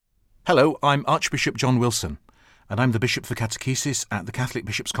Hello, I'm Archbishop John Wilson, and I'm the Bishop for Catechesis at the Catholic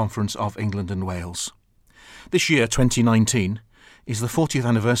Bishops' Conference of England and Wales. This year, 2019, is the 40th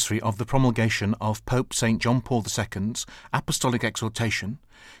anniversary of the promulgation of Pope St. John Paul II's apostolic exhortation,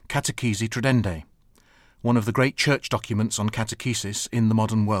 Catechesi Tradendae, one of the great church documents on catechesis in the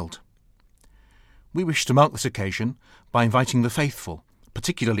modern world. We wish to mark this occasion by inviting the faithful,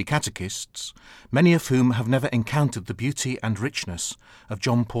 particularly catechists, many of whom have never encountered the beauty and richness of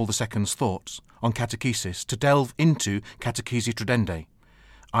John Paul II's thoughts on catechesis, to delve into Catechesi Tradendae,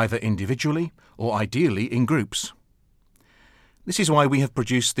 either individually or ideally in groups. This is why we have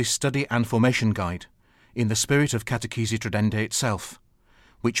produced this study and formation guide in the spirit of Catechesi Tradendae itself,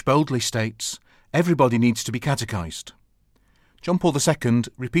 which boldly states, everybody needs to be catechized. John Paul II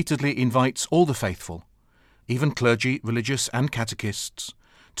repeatedly invites all the faithful, even clergy, religious and catechists,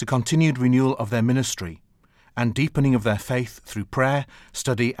 to continued renewal of their ministry and deepening of their faith through prayer,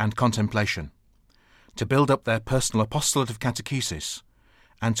 study and contemplation, to build up their personal apostolate of catechesis,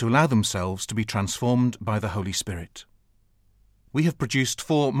 and to allow themselves to be transformed by the Holy Spirit. We have produced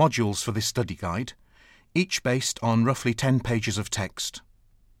 4 modules for this study guide, each based on roughly 10 pages of text.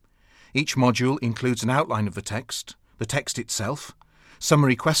 Each module includes an outline of the text itself,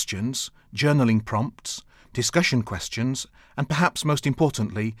 summary questions, journaling prompts, discussion questions, and perhaps most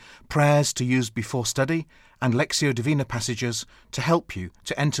importantly, prayers to use before study and Lectio Divina passages to help you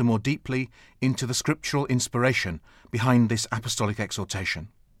to enter more deeply into the scriptural inspiration behind this apostolic exhortation.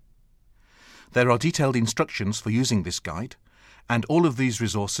 There are detailed instructions for using this guide, and all of these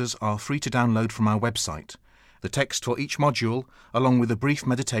resources are free to download from our website. The text for each module, along with a brief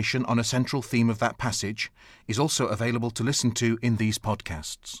meditation on a central theme of that passage, is also available to listen to in these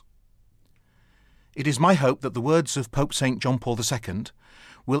podcasts. It is my hope that the words of Pope St. John Paul II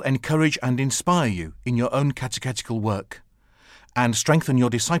will encourage and inspire you in your own catechetical work and strengthen your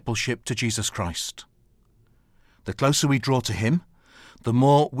discipleship to Jesus Christ. The closer we draw to him, the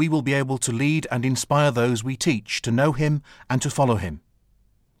more we will be able to lead and inspire those we teach to know him and to follow him.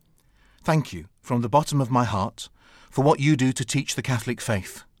 Thank you from the bottom of my heart for what you do to teach the Catholic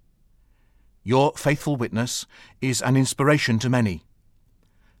faith. Your faithful witness is an inspiration to many.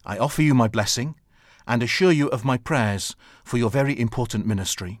 I offer you my blessing and assure you of my prayers for your very important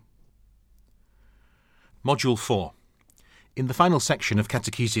ministry. Module 4. In the final section of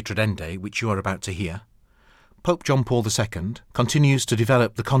Catechesi Tradendae, which you are about to hear, Pope John Paul II continues to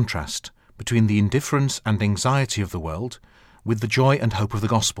develop the contrast between the indifference and anxiety of the world with the joy and hope of the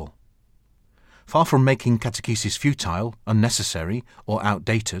gospel. Far from making catechesis futile, unnecessary, or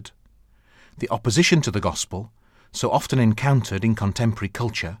outdated, the opposition to the gospel, so often encountered in contemporary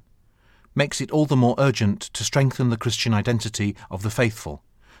culture, makes it all the more urgent to strengthen the Christian identity of the faithful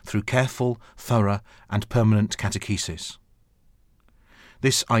through careful, thorough, and permanent catechesis.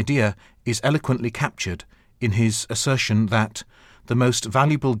 This idea is eloquently captured in his assertion that the most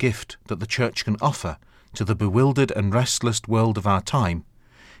valuable gift that the Church can offer to the bewildered and restless world of our time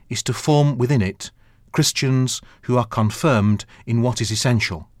is to form within it Christians who are confirmed in what is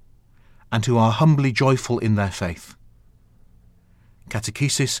essential, and who are humbly joyful in their faith.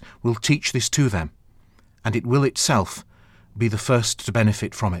 Catechesis will teach this to them, and it will itself be the first to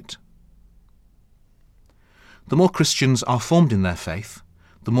benefit from it. The more Christians are formed in their faith,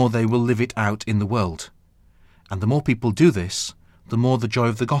 the more they will live it out in the world, and the more people do this, the more the joy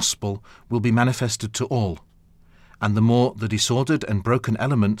of the gospel will be manifested to all, and the more the disordered and broken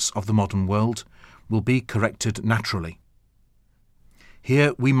elements of the modern world will be corrected naturally.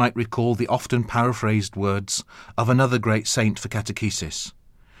 Here we might recall the often paraphrased words of another great saint for catechesis,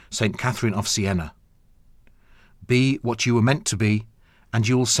 St. Catherine of Siena. Be what you were meant to be, and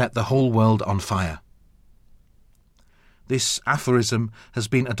you will set the whole world on fire. This aphorism has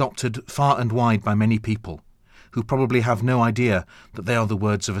been adopted far and wide by many people, who probably have no idea that they are the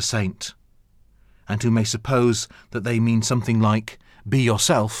words of a saint, and who may suppose that they mean something like, be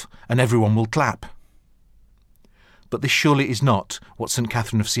yourself and everyone will clap. But this surely is not what St.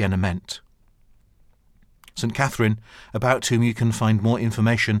 Catherine of Siena meant. St. Catherine, about whom you can find more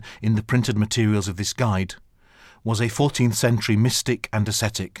information in the printed materials of this guide, was a 14th century mystic and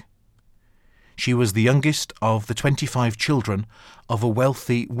ascetic. She was the youngest of the 25 children of a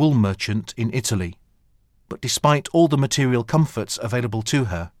wealthy wool merchant in Italy. But despite all the material comforts available to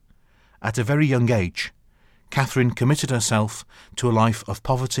her, at a very young age, Catherine committed herself to a life of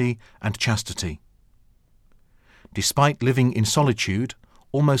poverty and chastity. Despite living in solitude,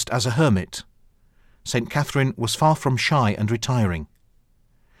 almost as a hermit, St. Catherine was far from shy and retiring.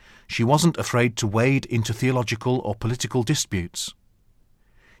 She wasn't afraid to wade into theological or political disputes.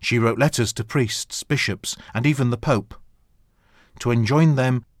 She wrote letters to priests, bishops, and even the Pope, to enjoin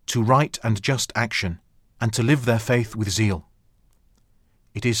them to right and just action, and to live their faith with zeal.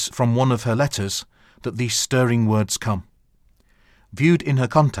 It is from one of her letters that these stirring words come. Viewed in her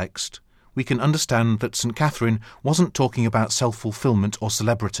context, we can understand that St. Catherine wasn't talking about self-fulfillment or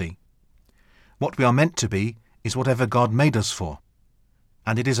celebrity. What we are meant to be is whatever God made us for,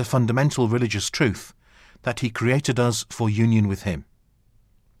 and it is a fundamental religious truth that He created us for union with Him.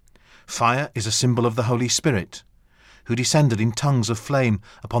 Fire is a symbol of the Holy Spirit, who descended in tongues of flame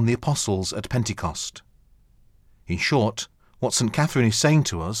upon the apostles at Pentecost. In short, what St. Catherine is saying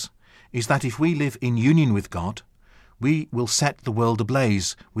to us is that if we live in union with God, we will set the world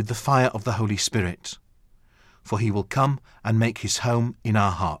ablaze with the fire of the Holy Spirit, for He will come and make His home in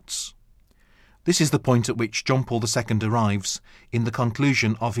our hearts. This is the point at which John Paul II arrives in the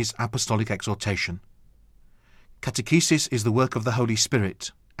conclusion of his apostolic exhortation. Catechesis is the work of the Holy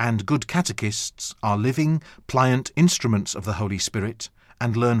Spirit, and good catechists are living, pliant instruments of the Holy Spirit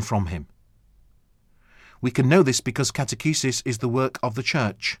and learn from Him. We can know this because catechesis is the work of the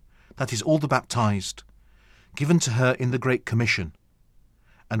Church, that is all the baptized, given to her in the Great Commission,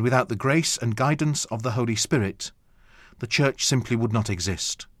 and without the grace and guidance of the Holy Spirit, the Church simply would not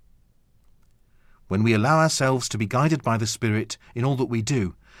exist. When we allow ourselves to be guided by the Spirit in all that we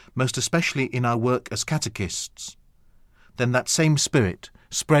do, most especially in our work as catechists, then that same Spirit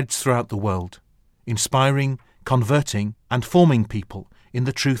spreads throughout the world, inspiring, converting, and forming people in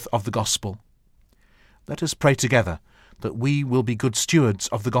the truth of the gospel. Let us pray together that we will be good stewards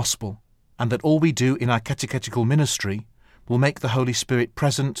of the gospel, and that all we do in our catechetical ministry will make the Holy Spirit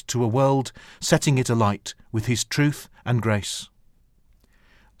present to a world, setting it alight with His truth and grace.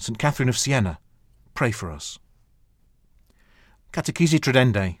 St. Catherine of Siena, pray for us. Catechesi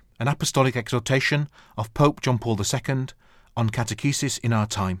Tradendae, an apostolic exhortation of Pope John Paul II on catechesis in our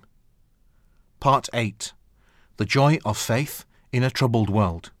time. Part 8. The Joy of Faith in a Troubled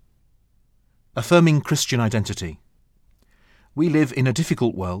World. Affirming Christian identity. We live in a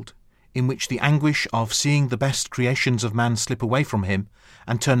difficult world in which the anguish of seeing the best creations of man slip away from Him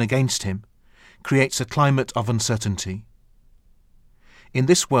and turn against Him creates a climate of uncertainty. In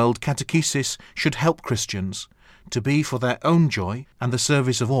this world, catechesis should help Christians to be, for their own joy and the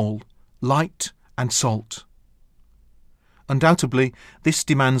service of all, light and salt. Undoubtedly, this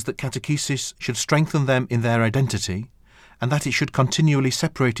demands that catechesis should strengthen them in their identity, and that it should continually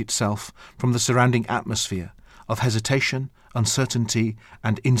separate itself from the surrounding atmosphere of hesitation, uncertainty,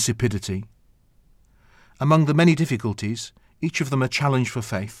 and insipidity. Among the many difficulties, each of them a challenge for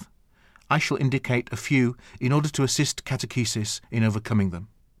faith, I shall indicate a few in order to assist catechesis in overcoming them.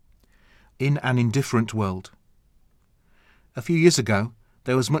 In an indifferent world. A few years ago,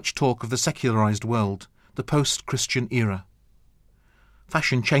 there was much talk of the secularized world, the post-Christian era.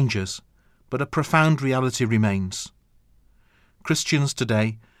 Fashion changes, but a profound reality remains. Christians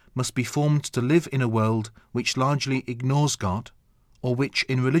today must be formed to live in a world which largely ignores God, or which,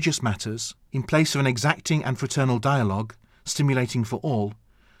 in religious matters, in place of an exacting and fraternal dialogue, stimulating for all,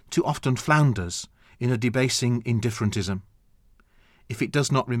 too often flounders in a debasing indifferentism, if it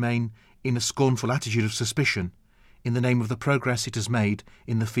does not remain in a scornful attitude of suspicion in the name of the progress it has made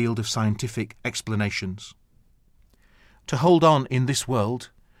in the field of scientific explanations. To hold on in this world,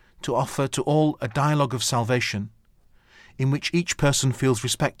 to offer to all a dialogue of salvation, in which each person feels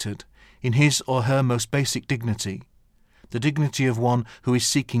respected in his or her most basic dignity, the dignity of one who is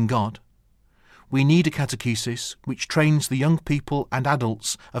seeking God, we need a catechesis which trains the young people and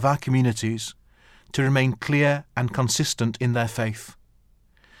adults of our communities to remain clear and consistent in their faith,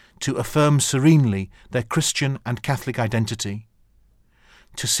 to affirm serenely their Christian and Catholic identity,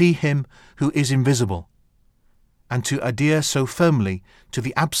 to see Him who is invisible, and to adhere so firmly to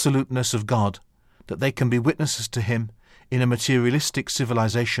the absoluteness of God that they can be witnesses to Him in a materialistic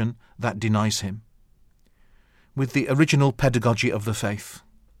civilization that denies Him. With the original pedagogy of the faith.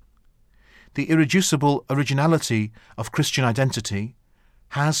 The irreducible originality of Christian identity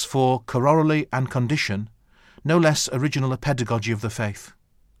has for corollary and condition no less original a pedagogy of the faith.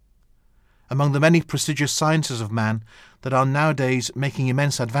 Among the many prestigious sciences of man that are nowadays making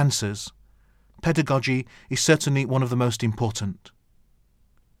immense advances, pedagogy is certainly one of the most important.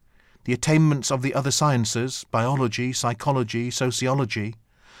 The attainments of the other sciences, biology, psychology, sociology,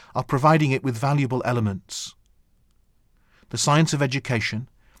 are providing it with valuable elements. The science of education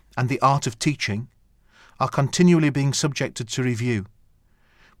and the art of teaching are continually being subjected to review,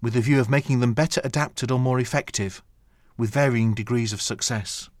 with the view of making them better adapted or more effective, with varying degrees of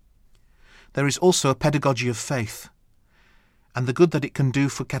success. There is also a pedagogy of faith, and the good that it can do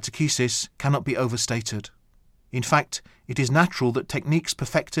for catechesis cannot be overstated. In fact, it is natural that techniques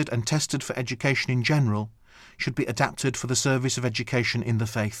perfected and tested for education in general should be adapted for the service of education in the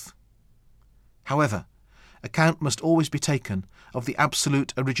faith. However, account must always be taken of the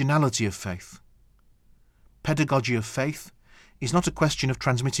absolute originality of faith. Pedagogy of faith is not a question of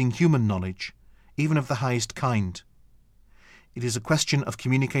transmitting human knowledge, even of the highest kind. It is a question of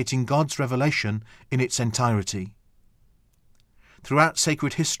communicating God's revelation in its entirety. Throughout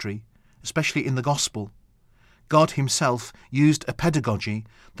sacred history, especially in the Gospel, God himself used a pedagogy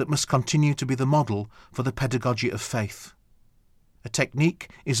that must continue to be the model for the pedagogy of faith. A technique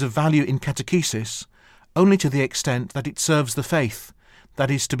is of value in catechesis only to the extent that it serves the faith that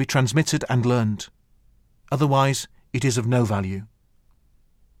is to be transmitted and learned. Otherwise, it is of no value.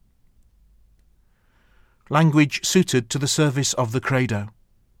 Language suited to the service of the Credo.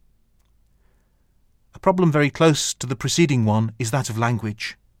 A problem very close to the preceding one is that of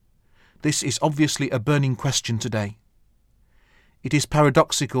language. This is obviously a burning question today. It is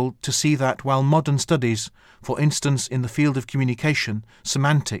paradoxical to see that while modern studies, for instance in the field of communication,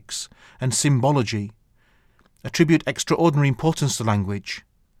 semantics, and symbology, attribute extraordinary importance to language,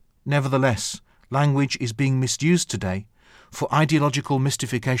 nevertheless, language is being misused today for ideological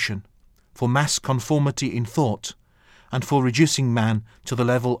mystification, for mass conformity in thought, and for reducing man to the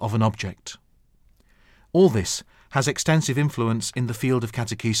level of an object. All this has extensive influence in the field of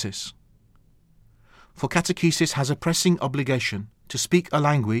catechesis. For catechesis has a pressing obligation to speak a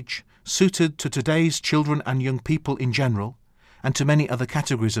language suited to today's children and young people in general, and to many other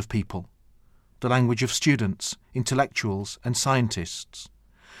categories of people: the language of students, intellectuals, and scientists,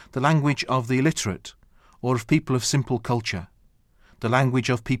 the language of the illiterate, or of people of simple culture, the language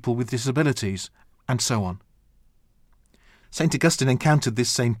of people with disabilities, and so on. St. Augustine encountered this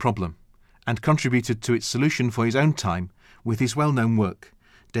same problem, and contributed to its solution for his own time with his well-known work,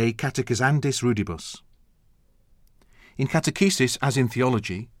 De Catechesandis Rudibus. In catechesis, as in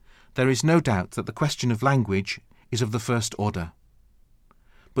theology, there is no doubt that the question of language is of the first order.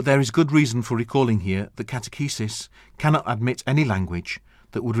 But there is good reason for recalling here that catechesis cannot admit any language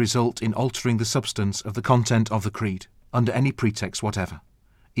that would result in altering the substance of the content of the creed, under any pretext whatever,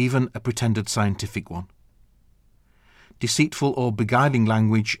 even a pretended scientific one. Deceitful or beguiling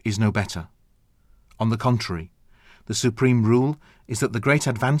language is no better. On the contrary, the supreme rule is that the great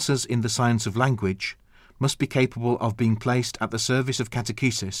advances in the science of language must be capable of being placed at the service of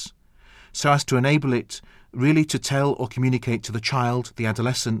catechesis, so as to enable it really to tell or communicate to the child, the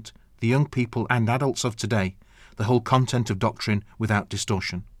adolescent, the young people and adults of today the whole content of doctrine without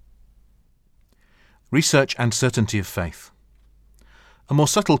distortion. Research and certainty of faith. A more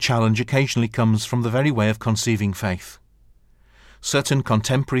subtle challenge occasionally comes from the very way of conceiving faith. Certain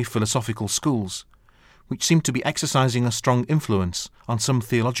contemporary philosophical schools, which seem to be exercising a strong influence on some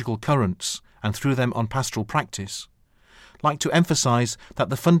theological currents and through them on pastoral practice, like to emphasize that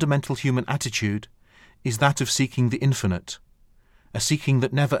the fundamental human attitude is that of seeking the infinite, a seeking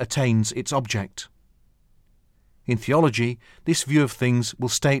that never attains its object. In theology, this view of things will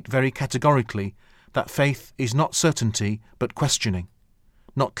state very categorically that faith is not certainty but questioning,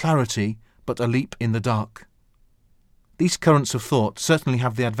 not clarity but a leap in the dark. These currents of thought certainly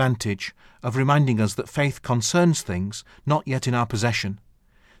have the advantage of reminding us that faith concerns things not yet in our possession,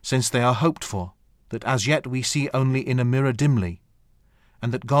 since they are hoped for, that as yet we see only in a mirror dimly,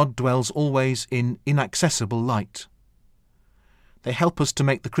 and that God dwells always in inaccessible light. They help us to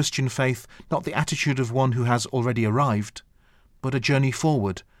make the Christian faith not the attitude of one who has already arrived, but a journey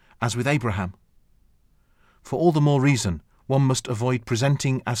forward, as with Abraham. For all the more reason, one must avoid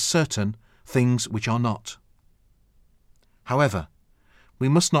presenting as certain things which are not. However, we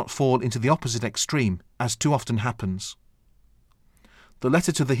must not fall into the opposite extreme, as too often happens. The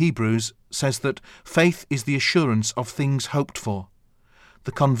letter to the Hebrews says that faith is the assurance of things hoped for,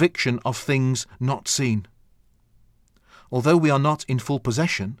 the conviction of things not seen. Although we are not in full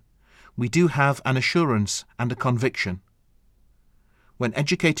possession, we do have an assurance and a conviction. When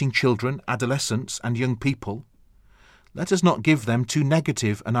educating children, adolescents, and young people, let us not give them too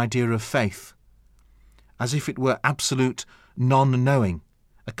negative an idea of faith, as if it were absolute non-knowing,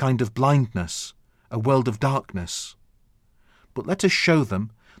 a kind of blindness, a world of darkness. But let us show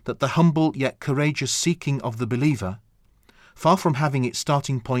them that the humble yet courageous seeking of the believer, far from having its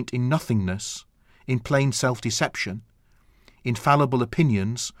starting point in nothingness, in plain self-deception, in fallible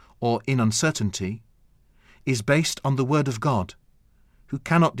opinions, or in uncertainty, is based on the Word of God, who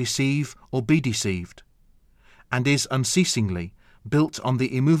cannot deceive or be deceived, and is unceasingly built on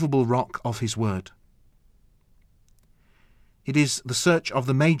the immovable rock of his Word. It is the search of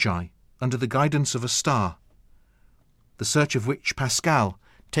the Magi under the guidance of a star, the search of which Pascal,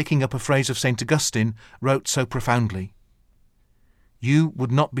 taking up a phrase of St. Augustine, wrote so profoundly: "You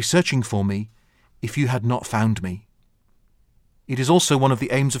would not be searching for me if you had not found me. It is also one of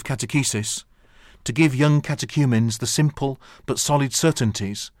the aims of catechesis to give young catechumens the simple but solid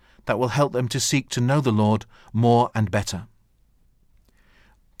certainties that will help them to seek to know the Lord more and better.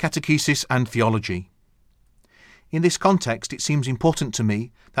 Catechesis and theology. In this context, it seems important to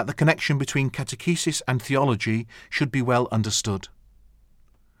me that the connection between catechesis and theology should be well understood.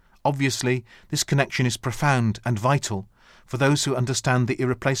 Obviously, this connection is profound and vital for those who understand the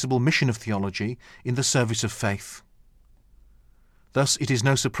irreplaceable mission of theology in the service of faith. Thus, it is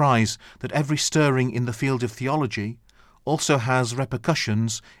no surprise that every stirring in the field of theology also has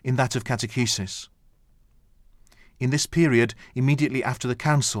repercussions in that of catechesis. In this period, immediately after the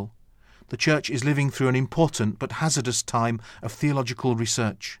Council, the Church is living through an important but hazardous time of theological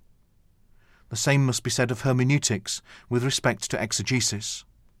research. The same must be said of hermeneutics with respect to exegesis.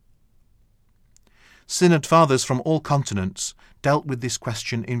 Synod fathers from all continents dealt with this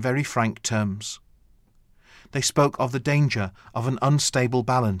question in very frank terms. They spoke of the danger of an unstable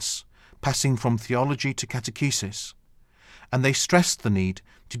balance, passing from theology to catechesis, and they stressed the need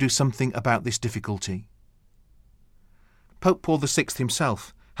to do something about this difficulty. Pope Paul VI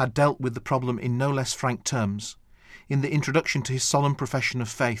himself had dealt with the problem in no less frank terms, in the introduction to his solemn profession of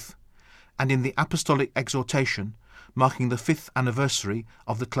faith, and in the apostolic exhortation marking the 5th anniversary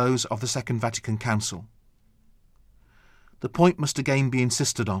of the close of the Second Vatican Council. The point must again be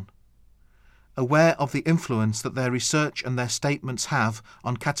insisted on. Aware of the influence that their research and their statements have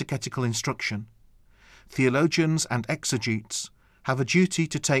on catechetical instruction, theologians and exegetes have a duty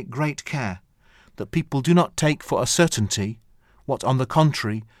to take great care that people do not take for a certainty what on the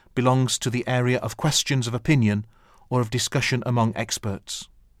contrary belongs to the area of questions of opinion or of discussion among experts.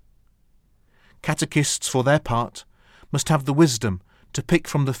 Catechists, for their part, must have the wisdom to pick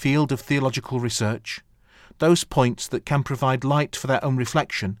from the field of theological research those points that can provide light for their own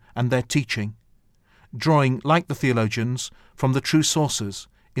reflection and their teaching, drawing, like the theologians, from the true sources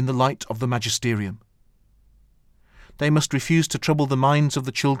in the light of the magisterium. They must refuse to trouble the minds of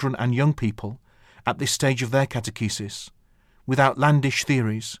the children and young people at this stage of their catechesis with outlandish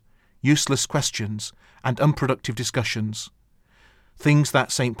theories, useless questions, and unproductive discussions, things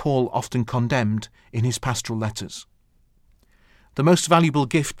that St. Paul often condemned in his pastoral letters. The most valuable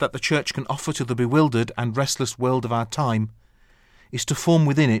gift that the Church can offer to the bewildered and restless world of our time is to form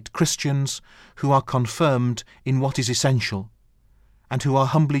within it Christians who are confirmed in what is essential, and who are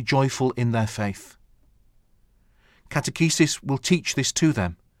humbly joyful in their faith. Catechesis will teach this to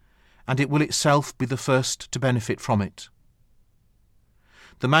them, and it will itself be the first to benefit from it.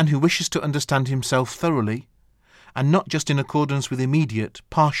 The man who wishes to understand himself thoroughly, and not just in accordance with immediate,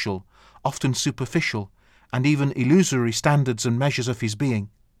 partial, often superficial, and even illusory standards and measures of his being,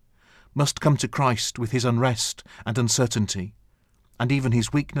 must come to Christ with his unrest and uncertainty, and even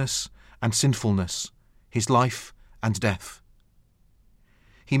his weakness and sinfulness, his life and death.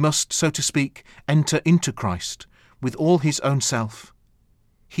 He must, so to speak, enter into Christ with all his own self.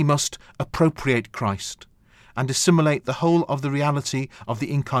 He must appropriate Christ and assimilate the whole of the reality of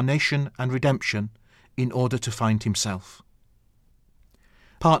the incarnation and redemption in order to find himself.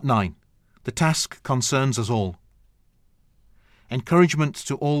 Part 9. The task concerns us all. Encouragement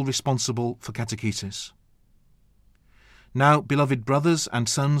to all responsible for catechesis. Now, beloved brothers and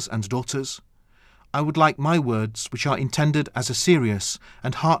sons and daughters, I would like my words, which are intended as a serious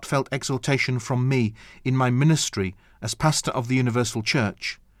and heartfelt exhortation from me in my ministry as pastor of the Universal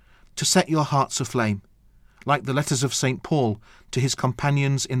Church, to set your hearts aflame, like the letters of St. Paul to his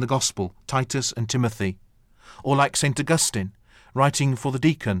companions in the Gospel, Titus and Timothy, or like St. Augustine, writing for the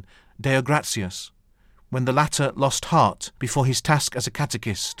deacon Deogratius, when the latter lost heart before his task as a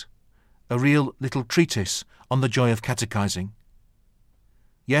catechist, a real little treatise on the joy of catechizing.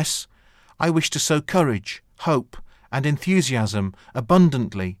 Yes, I wish to sow courage, hope, and enthusiasm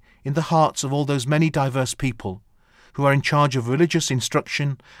abundantly in the hearts of all those many diverse people who are in charge of religious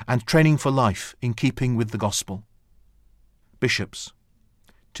instruction and training for life in keeping with the gospel. Bishops.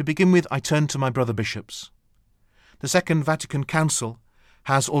 To begin with, I turn to my brother bishops. The Second Vatican Council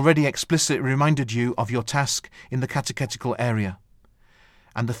has already explicitly reminded you of your task in the catechetical area,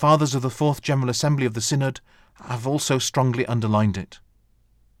 and the Fathers of the Fourth General Assembly of the Synod have also strongly underlined it.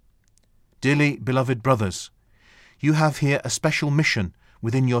 Dearly beloved brothers, you have here a special mission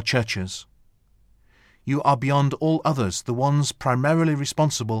within your churches. You are beyond all others the ones primarily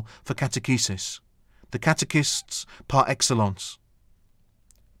responsible for catechesis, the catechists par excellence.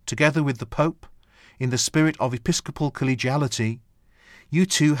 Together with the Pope, in the spirit of episcopal collegiality, you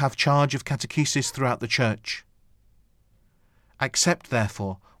too have charge of catechesis throughout the Church. Accept,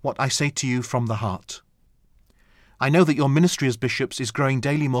 therefore, what I say to you from the heart. I know that your ministry as bishops is growing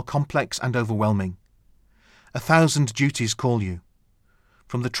daily more complex and overwhelming. 1,000 duties call you,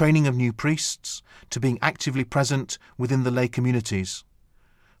 from the training of new priests to being actively present within the lay communities,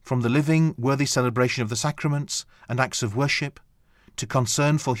 from the living, worthy celebration of the sacraments and acts of worship, to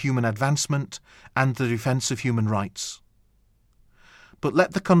concern for human advancement and the defence of human rights. But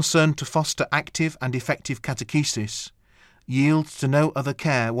let the concern to foster active and effective catechesis yield to no other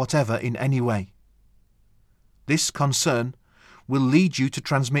care whatever in any way. This concern will lead you to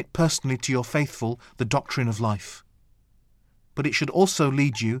transmit personally to your faithful the doctrine of life. But it should also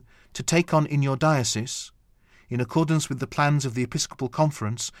lead you to take on in your diocese, in accordance with the plans of the Episcopal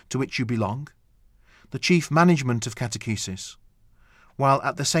Conference to which you belong, the chief management of catechesis, while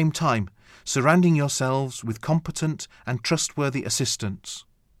at the same time surrounding yourselves with competent and trustworthy assistants.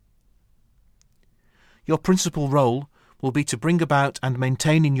 Your principal role will be to bring about and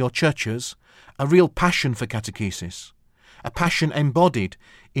maintain in your churches a real passion for catechesis, a passion embodied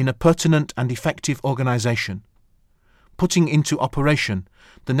in a pertinent and effective organisation, putting into operation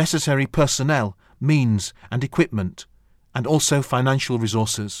the necessary personnel, means and equipment, and also financial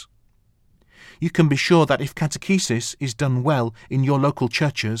resources. You can be sure that if catechesis is done well in your local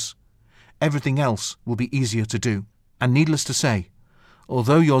churches, everything else will be easier to do. And needless to say,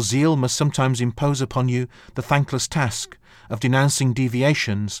 although your zeal must sometimes impose upon you the thankless task of denouncing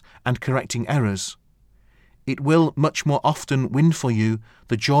deviations and correcting errors, it will much more often win for you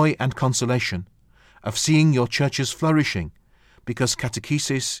the joy and consolation of seeing your churches flourishing, because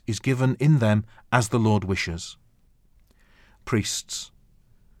catechesis is given in them as the Lord wishes. Priests.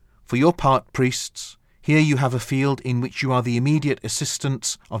 For your part, priests, here you have a field in which you are the immediate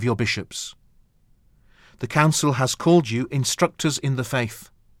assistants of your bishops. The Council has called you instructors in the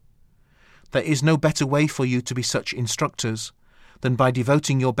faith. There is no better way for you to be such instructors than by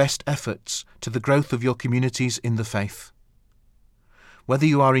devoting your best efforts to the growth of your communities in the faith. Whether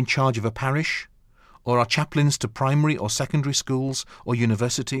you are in charge of a parish, or are chaplains to primary or secondary schools or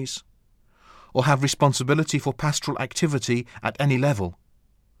universities, or have responsibility for pastoral activity at any level,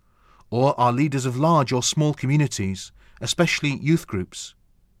 or are leaders of large or small communities, especially youth groups,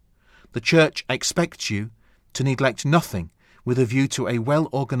 the Church expects you to neglect nothing with a view to a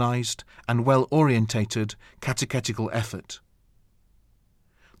well-organised and well-orientated catechetical effort.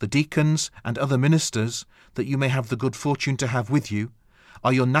 The deacons and other ministers that you may have the good fortune to have with you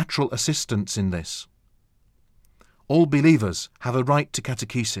are your natural assistants in this. All believers have a right to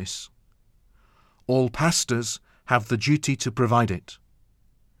catechesis. All pastors have the duty to provide it.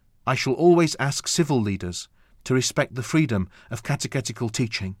 I shall always ask civil leaders to respect the freedom of catechetical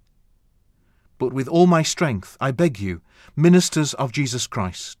teaching. But with all my strength, I beg you, ministers of Jesus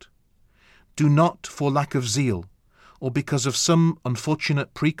Christ, do not, for lack of zeal, or because of some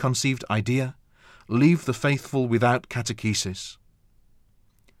unfortunate preconceived idea, leave the faithful without catechesis.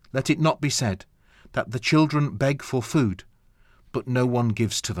 Let it not be said that the children beg for food, but no one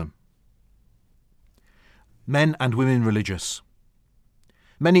gives to them. Men and women religious.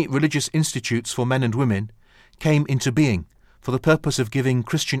 Many religious institutes for men and women came into being for the purpose of giving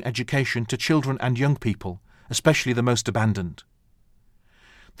Christian education to children and young people, especially the most abandoned.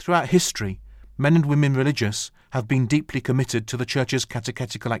 Throughout history, men and women religious have been deeply committed to the Church's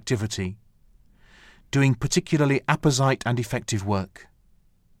catechetical activity, doing particularly apposite and effective work.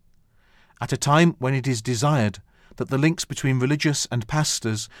 At a time when it is desired that the links between religious and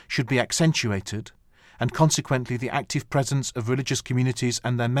pastors should be accentuated, and consequently the active presence of religious communities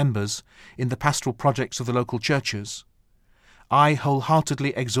and their members in the pastoral projects of the local churches, I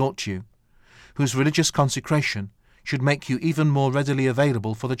wholeheartedly exhort you, whose religious consecration should make you even more readily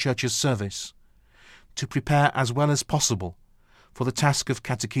available for the Church's service, to prepare as well as possible for the task of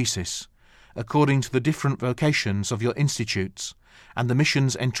catechesis, according to the different vocations of your institutes and the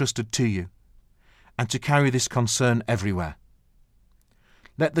missions entrusted to you, and to carry this concern everywhere.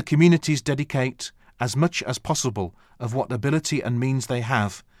 Let the communities dedicate as much as possible of what ability and means they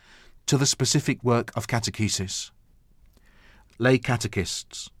have to the specific work of catechesis. Lay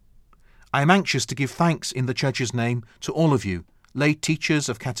catechists. I am anxious to give thanks in the Church's name to all of you, lay teachers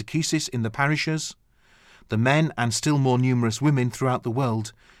of catechesis in the parishes, the men and still more numerous women throughout the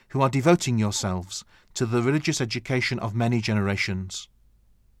world who are devoting yourselves to the religious education of many generations.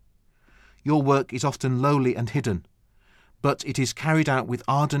 Your work is often lowly and hidden, but it is carried out with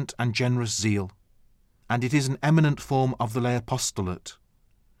ardent and generous zeal, and it is an eminent form of the lay apostolate,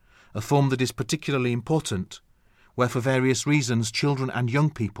 a form that is particularly important where for various reasons children and young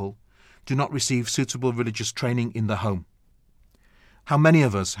people do not receive suitable religious training in the home. How many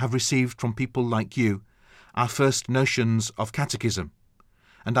of us have received from people like you our first notions of catechism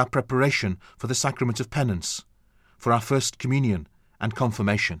and our preparation for the sacrament of penance, for our First Communion and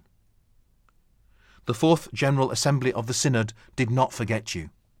Confirmation. The Fourth General Assembly of the Synod did not forget you.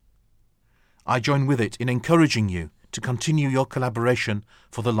 I join with it in encouraging you to continue your collaboration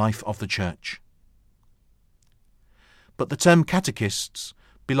for the life of the Church. But the term catechists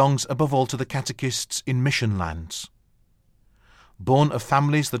belongs above all to the catechists in mission lands. Born of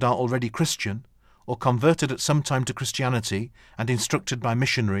families that are already Christian, or converted at some time to Christianity and instructed by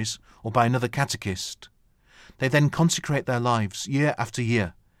missionaries or by another catechist, they then consecrate their lives year after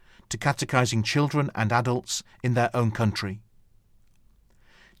year to catechizing children and adults in their own country.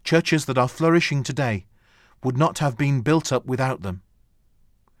 Churches that are flourishing today would not have been built up without them.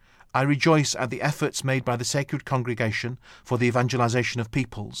 I rejoice at the efforts made by the Sacred Congregation for the Evangelization of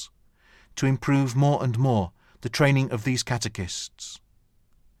Peoples to improve more and more the training of these catechists.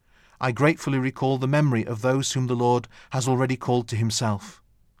 I gratefully recall the memory of those whom the Lord has already called to himself.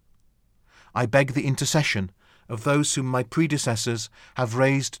 I beg the intercession of those whom my predecessors have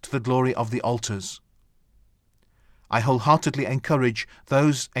raised to the glory of the altars. I wholeheartedly encourage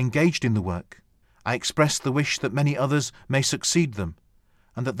those engaged in the work. I express the wish that many others may succeed them,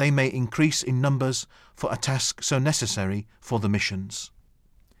 and that they may increase in numbers for a task so necessary for the missions.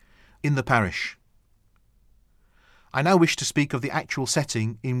 In the parish. I now wish to speak of the actual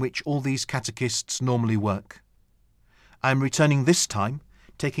setting in which all these catechists normally work. I am returning this time,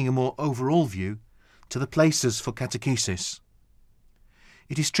 taking a more overall view, to the places for catechesis.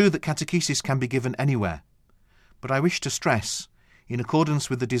 It is true that catechesis can be given anywhere, but I wish to stress, in accordance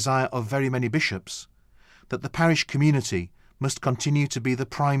with the desire of very many bishops, that the parish community must continue to be the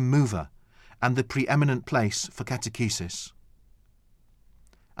prime mover and the preeminent place for catechesis.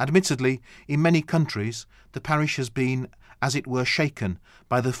 Admittedly, in many countries, the parish has been, as it were, shaken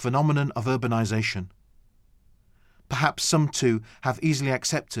by the phenomenon of urbanization. Perhaps some too have easily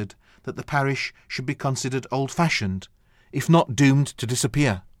accepted that the parish should be considered old-fashioned, if not doomed to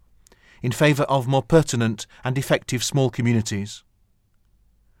disappear, in favour of more pertinent and effective small communities.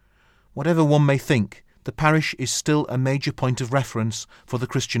 Whatever one may think, the parish is still a major point of reference for the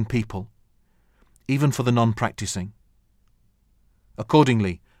Christian people, even for the non-practising.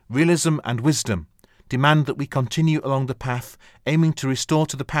 Accordingly, realism and wisdom demand that we continue along the path aiming to restore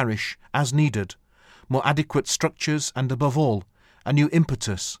to the parish, as needed, more adequate structures and, above all, a new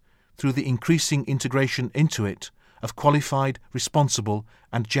impetus through the increasing integration into it of qualified, responsible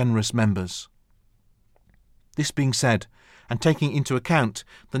and generous members. This being said, and taking into account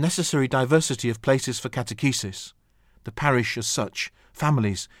the necessary diversity of places for catechesis, the parish as such,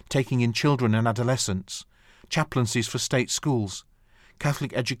 families taking in children and adolescents, chaplaincies for state schools,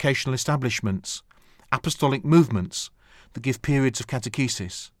 Catholic educational establishments, apostolic movements that give periods of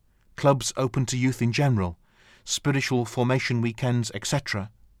catechesis, clubs open to youth in general, spiritual formation weekends, etc.,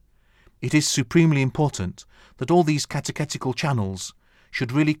 it is supremely important that all these catechetical channels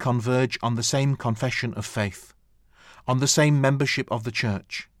should really converge on the same confession of faith, on the same membership of the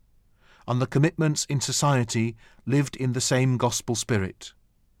Church, on the commitments in society lived in the same gospel spirit.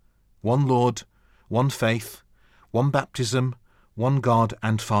 One Lord, one faith, one baptism, one God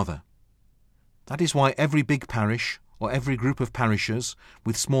and Father. That is why every big parish, or every group of parishes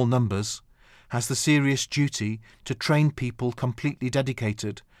with small numbers, has the serious duty to train people completely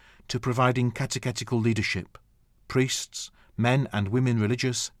dedicated to providing catechetical leadership, priests, men and women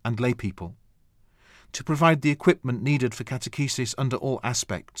religious and lay people, to provide the equipment needed for catechesis under all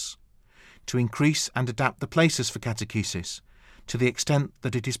aspects, to increase and adapt the places for catechesis to the extent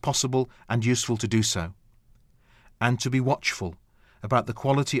that it is possible and useful to do so, and to be watchful about the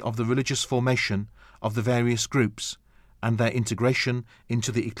quality of the religious formation of the various groups and their integration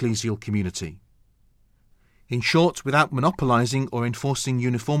into the ecclesial community. In short, without monopolising or enforcing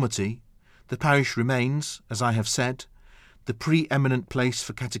uniformity, the parish remains, as I have said, the preeminent place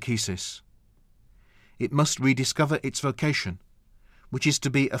for catechesis. It must rediscover its vocation, which is to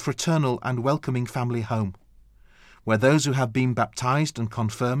be a fraternal and welcoming family home, where those who have been baptized and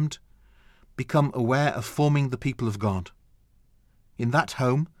confirmed become aware of forming the people of God. In that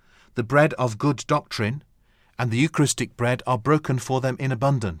home, the bread of good doctrine and the Eucharistic bread are broken for them in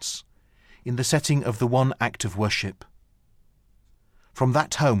abundance, in the setting of the one act of worship. From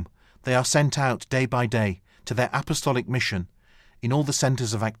that home, they are sent out day by day to their apostolic mission in all the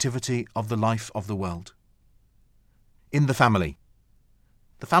centres of activity of the life of the world. In the family.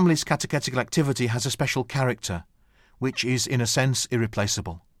 The family's catechetical activity has a special character, which is in a sense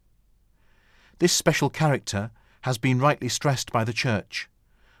irreplaceable. This special character has been rightly stressed by the Church,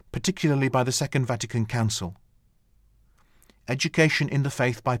 particularly by the Second Vatican Council. Education in the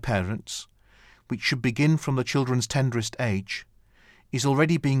faith by parents, which should begin from the children's tenderest age, is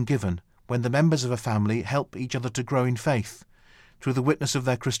already being given when the members of a family help each other to grow in faith through the witness of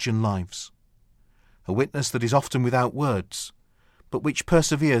their Christian lives. A witness that is often without words, but which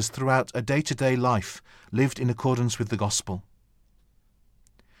perseveres throughout a day-to-day life lived in accordance with the gospel.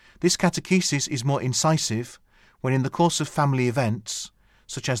 This catechesis is more incisive when in the course of family events,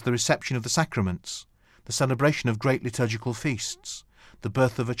 such as the reception of the sacraments, the celebration of great liturgical feasts, the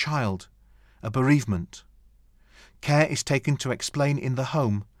birth of a child, a bereavement, care is taken to explain in the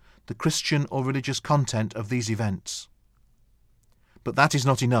home the Christian or religious content of these events. But that is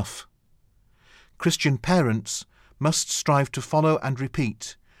not enough. Christian parents must strive to follow and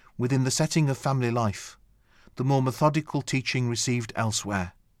repeat, within the setting of family life, the more methodical teaching received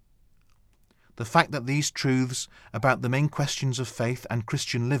elsewhere. The fact that these truths about the main questions of faith and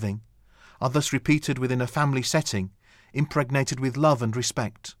Christian living are thus repeated within a family setting, impregnated with love and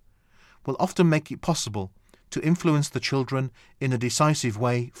respect, will often make it possible to influence the children in a decisive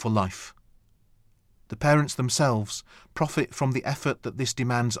way for life. The parents themselves profit from the effort that this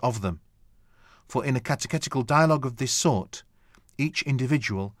demands of them, for in a catechetical dialogue of this sort, each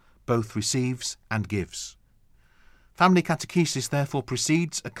individual both receives and gives. Family catechesis therefore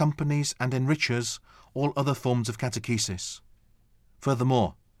precedes, accompanies and enriches all other forms of catechesis.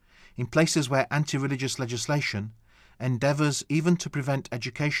 Furthermore, in places where anti-religious legislation endeavours even to prevent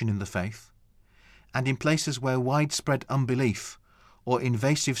education in the faith, and in places where widespread unbelief or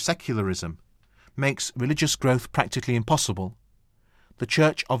invasive secularism makes religious growth practically impossible, the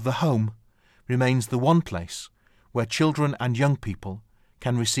church of the home remains the one place where children and young people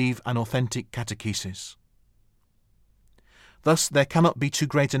can receive an authentic catechesis. Thus, there cannot be too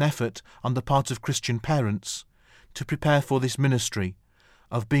great an effort on the part of Christian parents to prepare for this ministry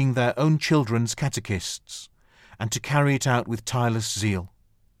of being their own children's catechists and to carry it out with tireless zeal.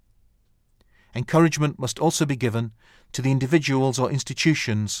 Encouragement must also be given to the individuals or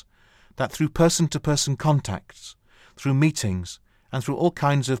institutions that through person-to-person contacts, through meetings, and through all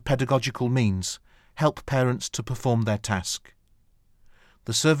kinds of pedagogical means help parents to perform their task.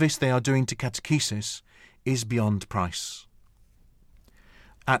 The service they are doing to catechesis is beyond price.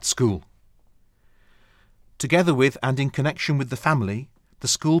 At school. Together with and in connection with the family, the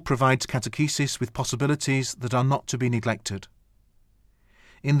school provides catechesis with possibilities that are not to be neglected.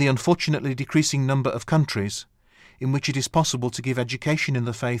 In the unfortunately decreasing number of countries in which it is possible to give education in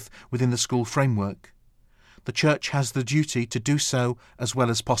the faith within the school framework, the Church has the duty to do so as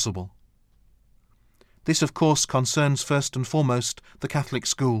well as possible. This, of course, concerns first and foremost the Catholic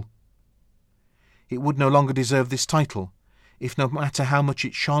school. It would no longer deserve this title if, no matter how much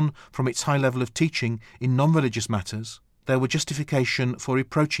it shone from its high level of teaching in non-religious matters, there were justification for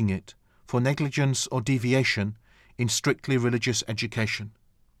reproaching it for negligence or deviation in strictly religious education.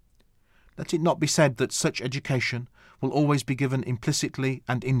 Let it not be said that such education will always be given implicitly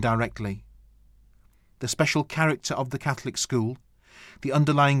and indirectly. The special character of the Catholic school, the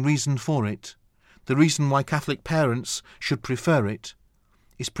underlying reason for it, the reason why Catholic parents should prefer it,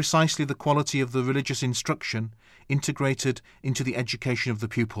 is precisely the quality of the religious instruction integrated into the education of the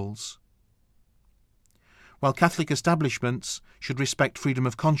pupils. While Catholic establishments should respect freedom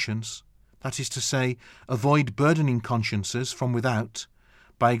of conscience, that is to say, avoid burdening consciences from without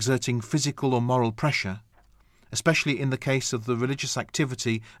by exerting physical or moral pressure, especially in the case of the religious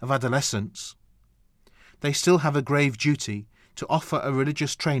activity of adolescents, they still have a grave duty to offer a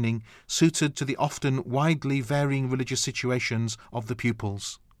religious training suited to the often widely varying religious situations of the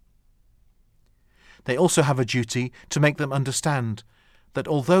pupils. They also have a duty to make them understand that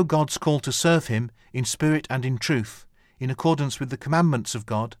although God's call to serve Him in spirit and in truth, in accordance with the commandments of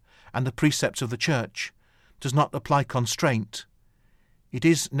God and the precepts of the Church, does not apply constraint, it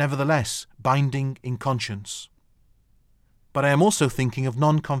is nevertheless binding in conscience. But I am also thinking of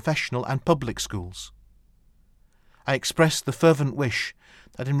non-confessional and public schools. I express the fervent wish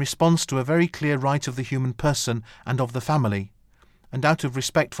that in response to a very clear right of the human person and of the family, and out of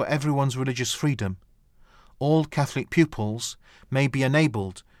respect for everyone's religious freedom, all Catholic pupils may be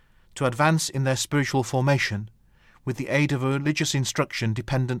enabled to advance in their spiritual formation with the aid of a religious instruction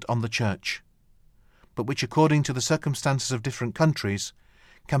dependent on the Church, but which according to the circumstances of different countries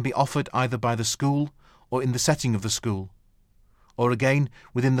can be offered either by the school or in the setting of the school, or again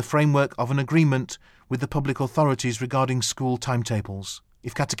within the framework of an agreement with the public authorities regarding school timetables,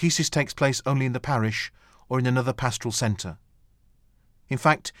 if catechesis takes place only in the parish or in another pastoral centre. In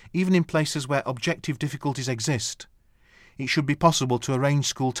fact, even in places where objective difficulties exist, it should be possible to arrange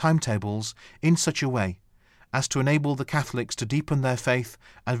school timetables in such a way as to enable the Catholics to deepen their faith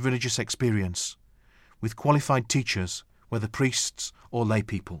and religious experience, with qualified teachers, whether priests or lay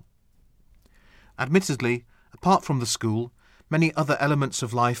people. Admittedly, apart from the school, Many other elements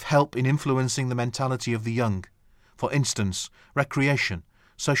of life help in influencing the mentality of the young. For instance, recreation,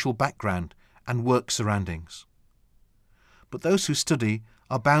 social background, and work surroundings. But those who study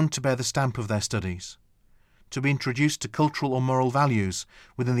are bound to bear the stamp of their studies, to be introduced to cultural or moral values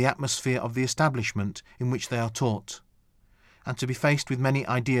within the atmosphere of the establishment in which they are taught, and to be faced with many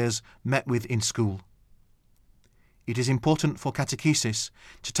ideas met with in school. It is important for catechesis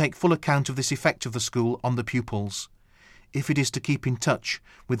to take full account of this effect of the school on the pupils, if it is to keep in touch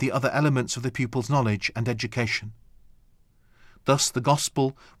with the other elements of the pupils' knowledge and education. Thus the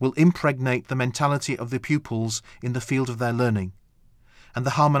gospel will impregnate the mentality of the pupils in the field of their learning, and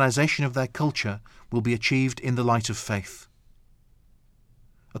the harmonization of their culture will be achieved in the light of faith.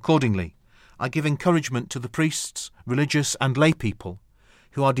 Accordingly, I give encouragement to the priests, religious and lay people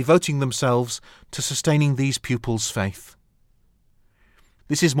who are devoting themselves to sustaining these pupils' faith.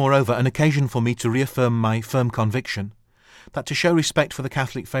 This is moreover an occasion for me to reaffirm my firm conviction that to show respect for the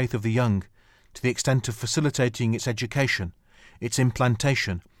Catholic faith of the young, to the extent of facilitating its education, its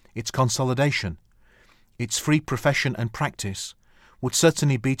implantation, its consolidation, its free profession and practice, would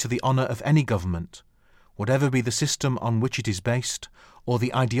certainly be to the honour of any government, whatever be the system on which it is based or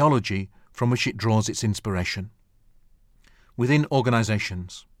the ideology from which it draws its inspiration. Within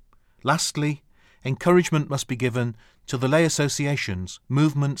organisations. Lastly, encouragement must be given to the lay associations,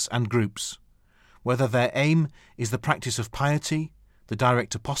 movements and groups, whether their aim is the practice of piety, the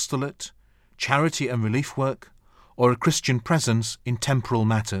direct apostolate, charity and relief work, or a Christian presence in temporal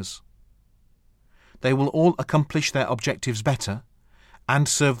matters. They will all accomplish their objectives better and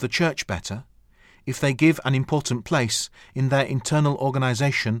serve the Church better if they give an important place in their internal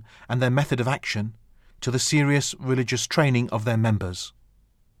organisation and their method of action to the serious religious training of their members.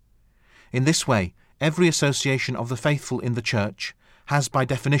 In this way, every association of the faithful in the Church has by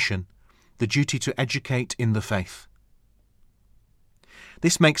definition the duty to educate in the faith.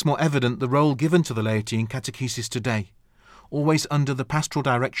 This makes more evident the role given to the laity in catechesis today, always under the pastoral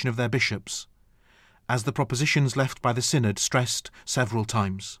direction of their bishops, as the propositions left by the Synod stressed several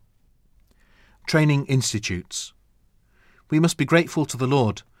times. Training institutes. We must be grateful to the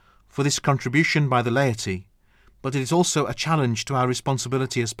Lord for this contribution by the laity, but it is also a challenge to our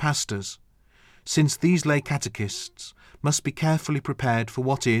responsibility as pastors, since these lay catechists must be carefully prepared for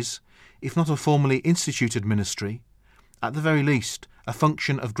what is, if not a formally instituted ministry, at the very least a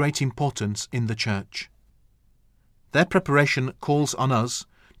function of great importance in the Church. Their preparation calls on us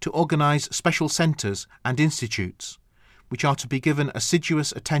to organise special centres and institutes, which are to be given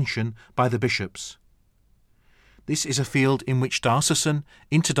assiduous attention by the bishops. This is a field in which diocesan,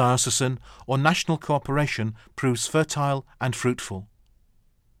 interdiocesan or national cooperation proves fertile and fruitful.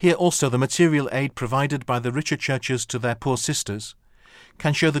 Here also the material aid provided by the richer churches to their poor sisters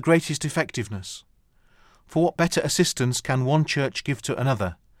can show the greatest effectiveness. For what better assistance can one church give to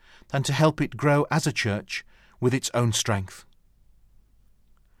another than to help it grow as a church with its own strength?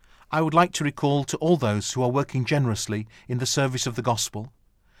 I would like to recall to all those who are working generously in the service of the gospel,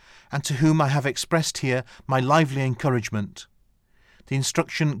 and to whom I have expressed here my lively encouragement, the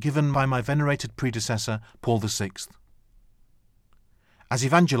instruction given by my venerated predecessor, Paul VI. As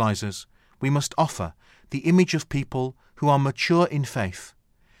evangelizers, we must offer the image of people who are mature in faith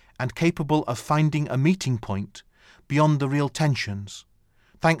and capable of finding a meeting point beyond the real tensions,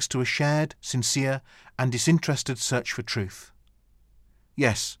 thanks to a shared, sincere and disinterested search for truth.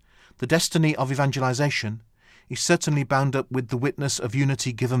 Yes, the destiny of evangelization is certainly bound up with the witness of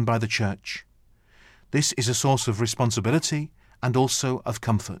unity given by the Church. This is a source of responsibility and also of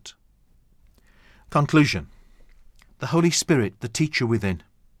comfort. Conclusion. The Holy Spirit, the teacher within.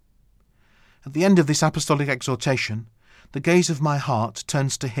 At the end of this apostolic exhortation, the gaze of my heart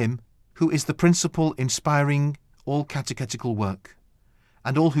turns to Him who is the principle inspiring all catechetical work,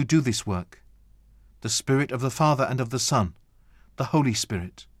 and all who do this work, the Spirit of the Father and of the Son, the Holy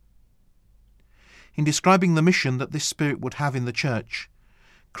Spirit. In describing the mission that this Spirit would have in the Church,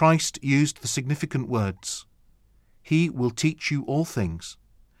 Christ used the significant words, "He will teach you all things,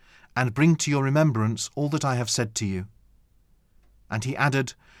 and bring to your remembrance all that I have said to you." And he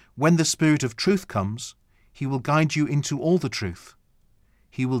added, "When the Spirit of truth comes, he will guide you into all the truth.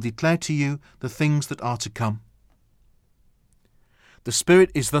 He will declare to you the things that are to come." The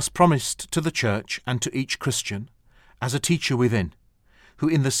Spirit is thus promised to the Church and to each Christian as a teacher within, who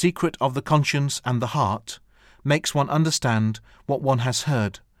in the secret of the conscience and the heart makes one understand what one has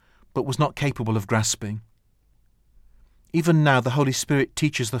heard, but was not capable of grasping. Even now the Holy Spirit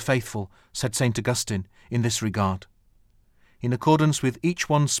teaches the faithful, said St. Augustine, in this regard, in accordance with each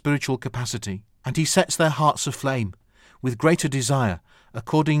one's spiritual capacity, and he sets their hearts aflame with greater desire,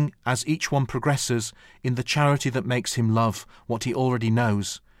 according as each one progresses in the charity that makes him love what he already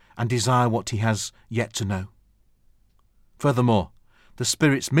knows and desire what he has yet to know. Furthermore, the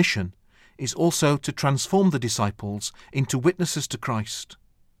Spirit's mission is also to transform the disciples into witnesses to Christ.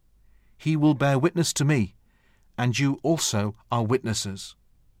 He will bear witness to me, and you also are witnesses.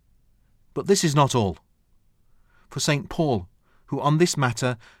 But this is not all. For St. Paul, who on this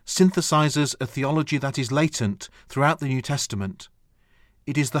matter synthesizes a theology that is latent throughout the New Testament,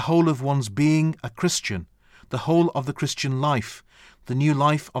 it is the whole of one's being a Christian, the whole of the Christian life, the new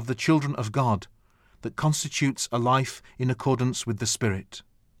life of the children of God, that constitutes a life in accordance with the Spirit.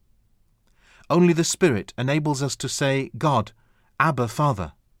 Only the Spirit enables us to say, God, Abba,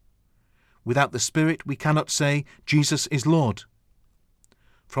 Father. Without the Spirit we cannot say, Jesus is Lord.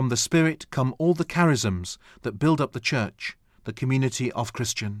 From the Spirit come all the charisms that build up the Church, the community of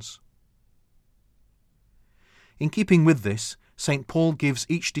Christians. In keeping with this, St. Paul gives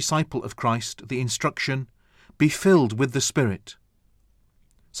each disciple of Christ the instruction, be filled with the Spirit.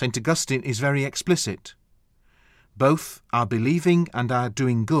 St. Augustine is very explicit. Both our believing and our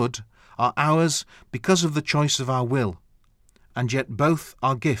doing good are ours because of the choice of our will, and yet both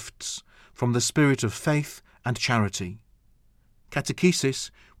are gifts from the spirit of faith and charity.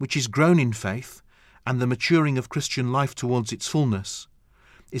 Catechesis, which is grown in faith, and the maturing of Christian life towards its fullness,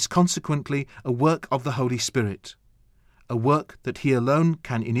 is consequently a work of the Holy Spirit, a work that He alone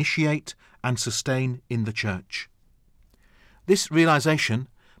can initiate and sustain in the Church. This realization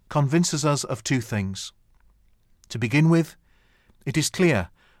convinces us of two things. To begin with, it is clear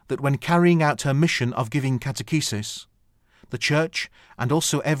that when carrying out her mission of giving catechesis, the Church, and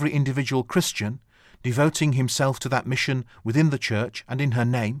also every individual Christian, devoting himself to that mission within the Church and in her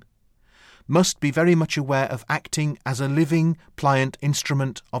name, must be very much aware of acting as a living, pliant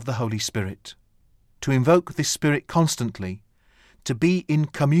instrument of the Holy Spirit. To invoke this Spirit constantly, to be in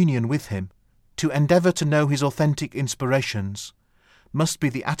communion with Him, to endeavour to know His authentic inspirations, must be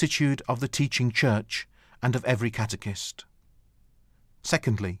the attitude of the teaching Church and of every catechist.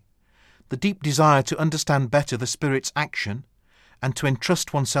 Secondly, the deep desire to understand better the Spirit's action and to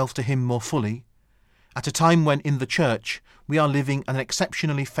entrust oneself to Him more fully, at a time when in the Church we are living an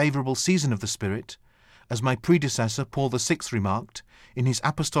exceptionally favourable season of the Spirit, as my predecessor Paul VI remarked in his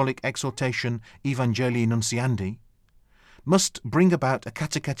apostolic exhortation Evangelii Nunciandi, must bring about a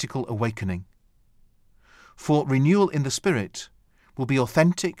catechetical awakening. For renewal in the Spirit will be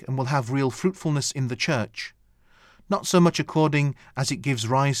authentic and will have real fruitfulness in the Church, not so much according as it gives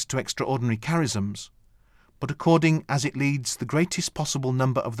rise to extraordinary charisms, but according as it leads the greatest possible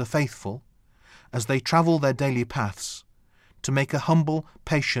number of the faithful, as they travel their daily paths, to make a humble,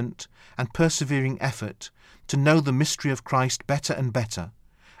 patient, and persevering effort to know the mystery of Christ better and better,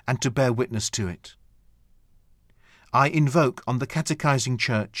 and to bear witness to it. I invoke on the catechizing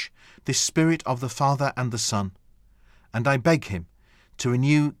Church this Spirit of the Father and the Son, and I beg Him to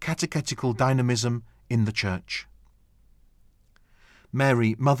renew catechetical dynamism in the Church.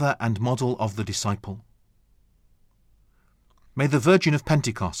 Mary, Mother and Model of the Disciple. May the Virgin of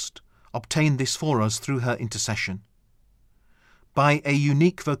Pentecost obtain this for us through her intercession. By a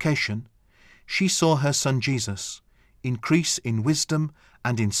unique vocation, she saw her Son Jesus increase in wisdom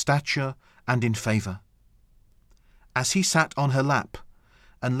and in stature and in favour. As He sat on her lap,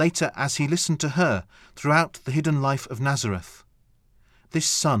 and later as He listened to her throughout the hidden life of Nazareth, this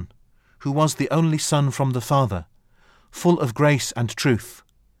Son, who was the only Son from the Father, full of grace and truth,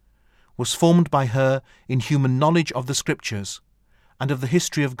 was formed by her in human knowledge of the Scriptures and of the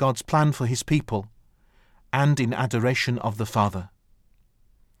history of God's plan for His people, and in adoration of the Father.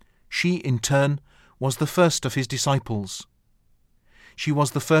 She, in turn, was the first of His disciples. She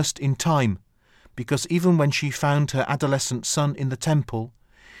was the first in time, because even when she found her adolescent son in the temple,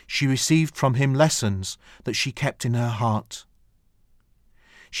 she received from him lessons that she kept in her heart.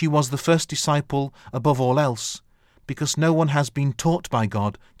 She was the first disciple above all else, because no one has been taught by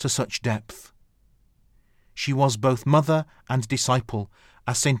God to such depth. She was both mother and disciple,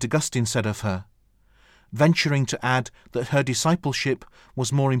 as St. Augustine said of her, venturing to add that her discipleship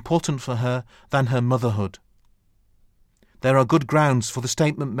was more important for her than her motherhood. There are good grounds for the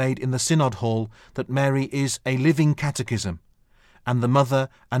statement made in the Synod Hall that Mary is a living catechism and the mother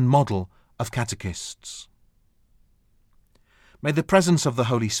and model of catechists. May the presence of the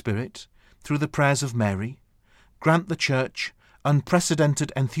Holy Spirit, through the prayers of Mary, grant the Church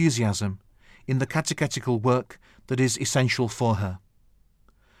unprecedented enthusiasm in the catechetical work that is essential for her.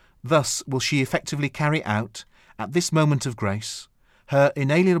 Thus will she effectively carry out, at this moment of grace, her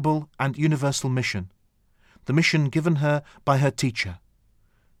inalienable and universal mission, the mission given her by her teacher.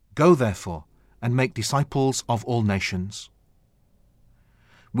 Go, therefore, and make disciples of all nations.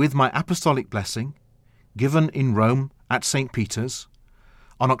 With my apostolic blessing, given in Rome at St. Peter's,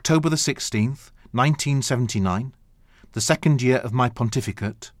 on October the 16th, 1979, the second year of my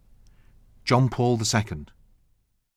pontificate, John Paul II.